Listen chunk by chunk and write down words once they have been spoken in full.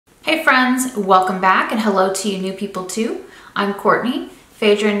Hey friends, welcome back, and hello to you new people too. I'm Courtney.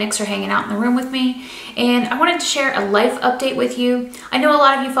 Phaedra and Nyx are hanging out in the room with me, and I wanted to share a life update with you. I know a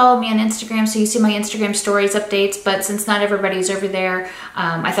lot of you follow me on Instagram, so you see my Instagram stories updates, but since not everybody's over there,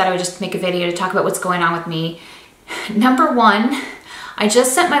 I thought I would just make a video to talk about what's going on with me. Number one, I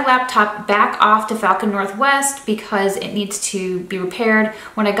just sent my laptop back off to Falcon Northwest because it needs to be repaired.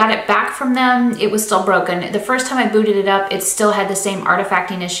 When I got it back from them, it was still broken. The first time I booted it up, it still had the same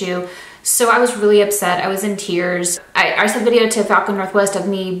artifacting issue. So I was really upset. I was in tears. I sent a video to Falcon Northwest of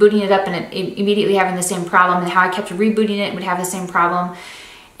me booting it up and it immediately having the same problem, and how I kept rebooting it would have the same problem.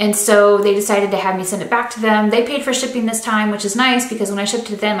 And so they decided to have me send it back to them. They paid for shipping this time, which is nice because when I shipped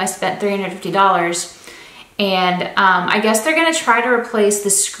it to them, I spent $350. And I guess they're gonna try to replace the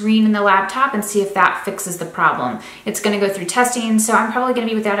screen in the laptop and see if that fixes the problem. It's gonna go through testing, so I'm probably gonna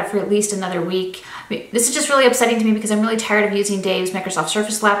be without it for at least another week. This is just really upsetting to me because I'm really tired of using Dave's Microsoft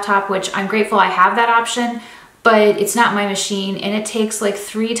Surface laptop, which I'm grateful I have that option, but it's not my machine, and it takes like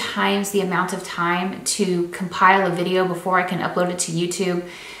 3 times the amount of time to compile a video before I can upload it to YouTube.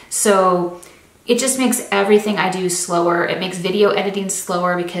 So it just makes everything I do slower. It makes video editing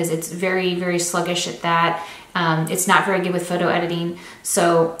slower because it's very, very sluggish at that. It's not very good with photo editing.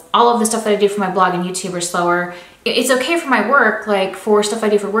 So all of the stuff that I do for my blog and YouTube are slower. It's okay for my work, like for stuff I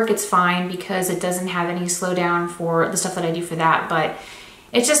do for work, it's fine because it doesn't have any slowdown for the stuff that I do for that. But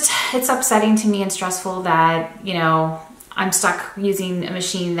it's upsetting to me and stressful that, you know, I'm stuck using a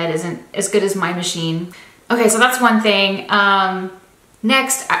machine that isn't as good as my machine. Okay, so that's one thing.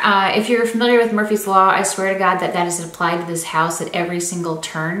 Next, if you're familiar with Murphy's Law, I swear to God that is applied to this house at every single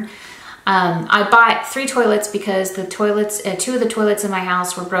turn. I bought 3 toilets because the toilets, 2 of the toilets in my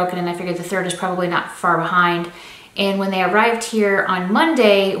house were broken, and I figured the 3rd is probably not far behind. And when they arrived here on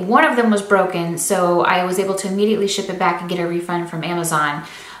Monday, one of them was broken, so I was able to immediately ship it back and get a refund from Amazon.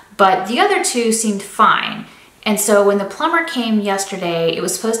 But the other 2 seemed fine. And so when the plumber came yesterday, it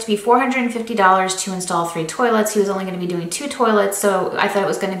was supposed to be $450 to install 3 toilets. He was only going to be doing 2 toilets, so I thought it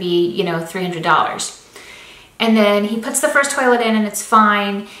was going to be, you know, $300. And then he puts the first toilet in and it's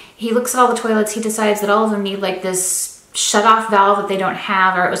fine. He looks at all the toilets, he decides that all of them need like this shut-off valve that they don't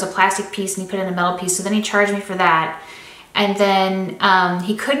have, or it was a plastic piece and he put in a metal piece, so then he charged me for that. And then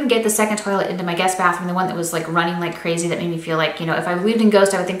he couldn't get the second toilet into my guest bathroom, the one that was like running like crazy, that made me feel like, you know, if I believed in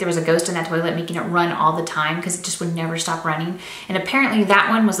ghosts, I would think there was a ghost in that toilet making it run all the time because it just would never stop running. And apparently that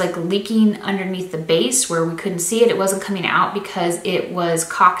one was like leaking underneath the base where we couldn't see it. It wasn't coming out because it was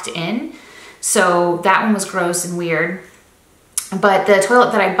caulked in. So that one was gross and weird. But the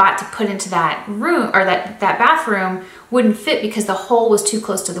toilet that I bought to put into that room, or that bathroom, wouldn't fit because the hole was too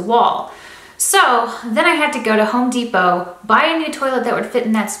close to the wall. So then I had to go to Home Depot, buy a new toilet that would fit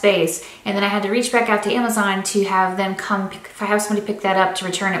in that space, and then I had to reach back out to Amazon to have them come, have somebody pick that up to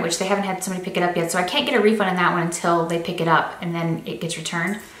return it, which they haven't had somebody pick it up yet. So I can't get a refund on that one until they pick it up and then it gets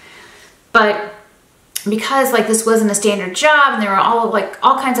returned. But because like this wasn't a standard job and there were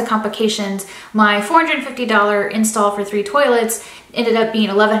all kinds of complications, my $450 install for 3 toilets ended up being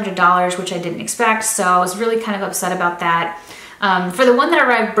 $1,100, which I didn't expect. So I was really kind of upset about that. For the one that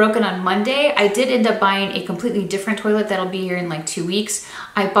arrived broken on Monday, I did end up buying a completely different toilet that'll be here in like 2 weeks.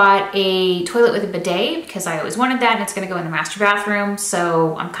 I bought a toilet with a bidet because I always wanted that, and it's gonna go in the master bathroom.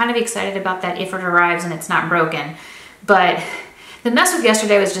 So I'm kind of excited about that if it arrives and it's not broken. But the mess with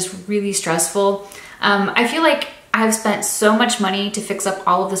yesterday was just really stressful. I feel like I've spent so much money to fix up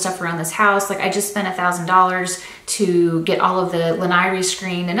all of the stuff around this house. Like I just spent $1,000 to get all of the lanai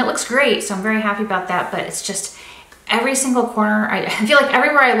rescreened, and it looks great. So I'm very happy about that, but it's just every single corner, I feel like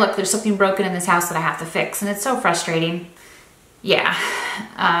everywhere I look, there's something broken in this house that I have to fix, and it's so frustrating. Yeah.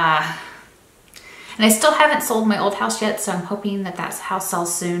 And I still haven't sold my old house yet, so I'm hoping that that house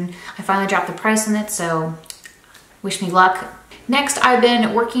sells soon. I finally dropped the price on it, so wish me luck. Next, I've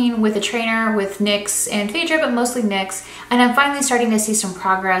been working with a trainer with Nyx and Phaedra, but mostly Nyx, and I'm finally starting to see some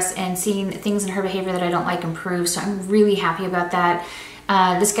progress and seeing things in her behavior that I don't like improve, so I'm really happy about that.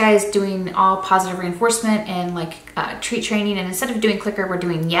 This guy is doing all positive reinforcement and like treat training, and instead of doing clicker, we're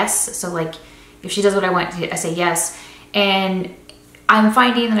doing yes. So like if she does what I want, I say yes. And I'm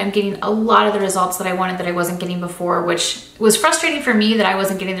finding that I'm getting a lot of the results that I wanted that I wasn't getting before, which was frustrating for me that I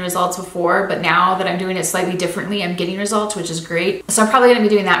wasn't getting the results before, but now that I'm doing it slightly differently, I'm getting results, which is great. So I'm probably gonna be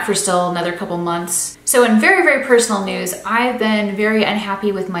doing that for still another couple months. So in very, very personal news, I've been very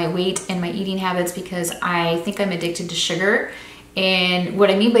unhappy with my weight and my eating habits because I think I'm addicted to sugar. And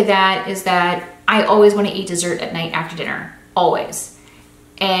what I mean by that is that I always want to eat dessert at night after dinner, always.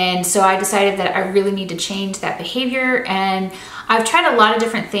 And so I decided that I really need to change that behavior. And I've tried a lot of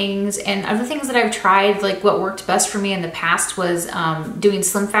different things, and of the things that I've tried, like what worked best for me in the past was doing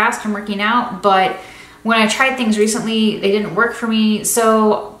Slim Fast and working out. But when I tried things recently, they didn't work for me.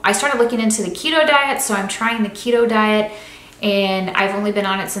 So I started looking into the keto diet. So I'm trying the keto diet, and I've only been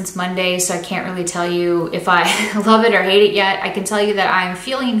on it since Monday. So I can't really tell you if I love it or hate it yet. I can tell you that I'm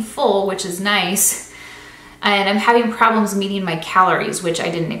feeling full, which is nice. And I'm having problems meeting my calories, which I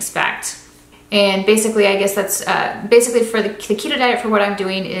didn't expect. And basically, I guess that's basically for the keto diet. For what I'm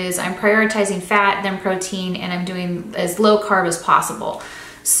doing is I'm prioritizing fat, then protein, and I'm doing as low carb as possible.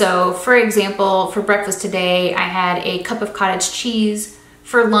 So for example, for breakfast today, I had a cup of cottage cheese.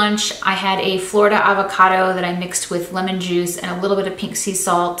 For lunch, I had a Florida avocado that I mixed with lemon juice and a little bit of pink sea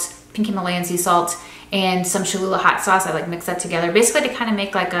salt, pink Himalayan sea salt, and some Cholula hot sauce. I like mix that together, basically to kind of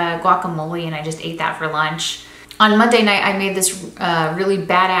make like a guacamole, and I just ate that for lunch. On Monday night, I made this really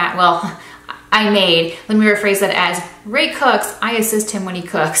badass, well, let me rephrase that as Ray cooks, I assist him when he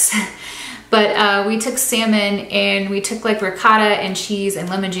cooks. But we took salmon and we took like ricotta and cheese and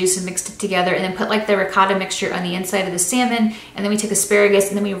lemon juice and mixed it together, and then put like the ricotta mixture on the inside of the salmon, and then we took asparagus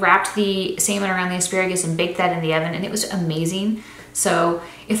and then we wrapped the salmon around the asparagus and baked that in the oven, and it was amazing. So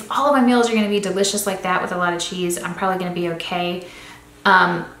if all of my meals are gonna be delicious like that with a lot of cheese, I'm probably gonna be okay.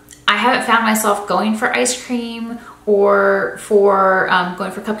 I haven't found myself going for ice cream or for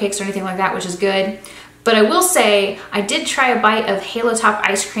going for cupcakes or anything like that, which is good. But I will say, I did try a bite of Halo Top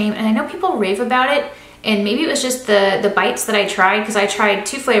ice cream, and I know people rave about it, and maybe it was just the bites that I tried, because I tried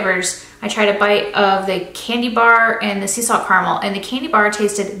 2 flavors. I tried a bite of the candy bar and the sea salt caramel, and the candy bar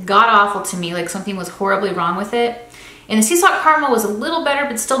tasted god-awful to me, like something was horribly wrong with it. And the sea salt caramel was a little better,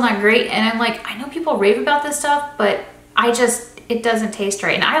 but still not great. And I'm like, I know people rave about this stuff, but it doesn't taste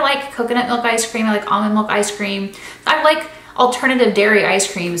right. And I like coconut milk ice cream, I like almond milk ice cream, I like alternative dairy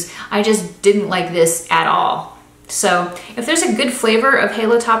ice creams. I just didn't like this at all. So if there's a good flavor of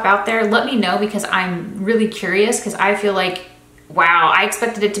Halo Top out there, let me know, because I'm really curious, because I feel like, wow, I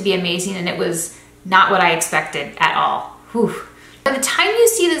expected it to be amazing and it was not what I expected at all. Whew. By the time you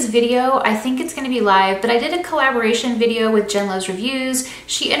see this video, I think it's going to be live, but I did a collaboration video with Jen Loves Reviews.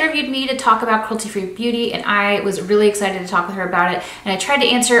 She interviewed me to talk about cruelty-free beauty, and I was really excited to talk with her about it, and I tried to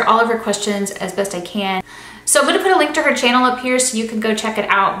answer all of her questions as best I can. So I'm going to put a link to her channel up here so you can go check it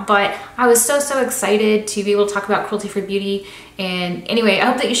out, but I was so excited to be able to talk about cruelty-free beauty. And anyway, I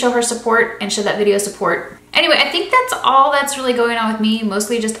hope that you show her support and show that video support. Anyway, I think that's all that's really going on with me.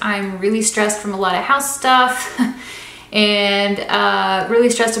 Mostly just I'm really stressed from a lot of house stuff and really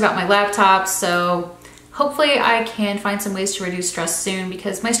stressed about my laptop. So hopefully I can find some ways to reduce stress soon,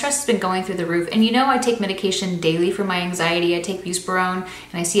 because my stress has been going through the roof. And you know, I take medication daily for my anxiety. I take buspirone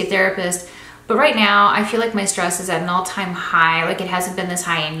and I see a therapist. But right now, I feel like my stress is at an all-time high. Like it hasn't been this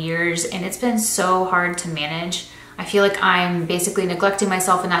high in years, and it's been so hard to manage. I feel like I'm basically neglecting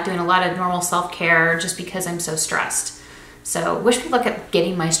myself and not doing a lot of normal self-care just because I'm so stressed. So wish me luck at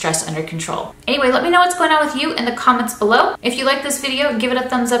getting my stress under control. Anyway, let me know what's going on with you in the comments below. If you like this video, give it a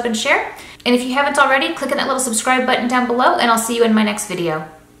thumbs up and share. And if you haven't already, click on that little subscribe button down below, and I'll see you in my next video.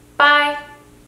 Bye!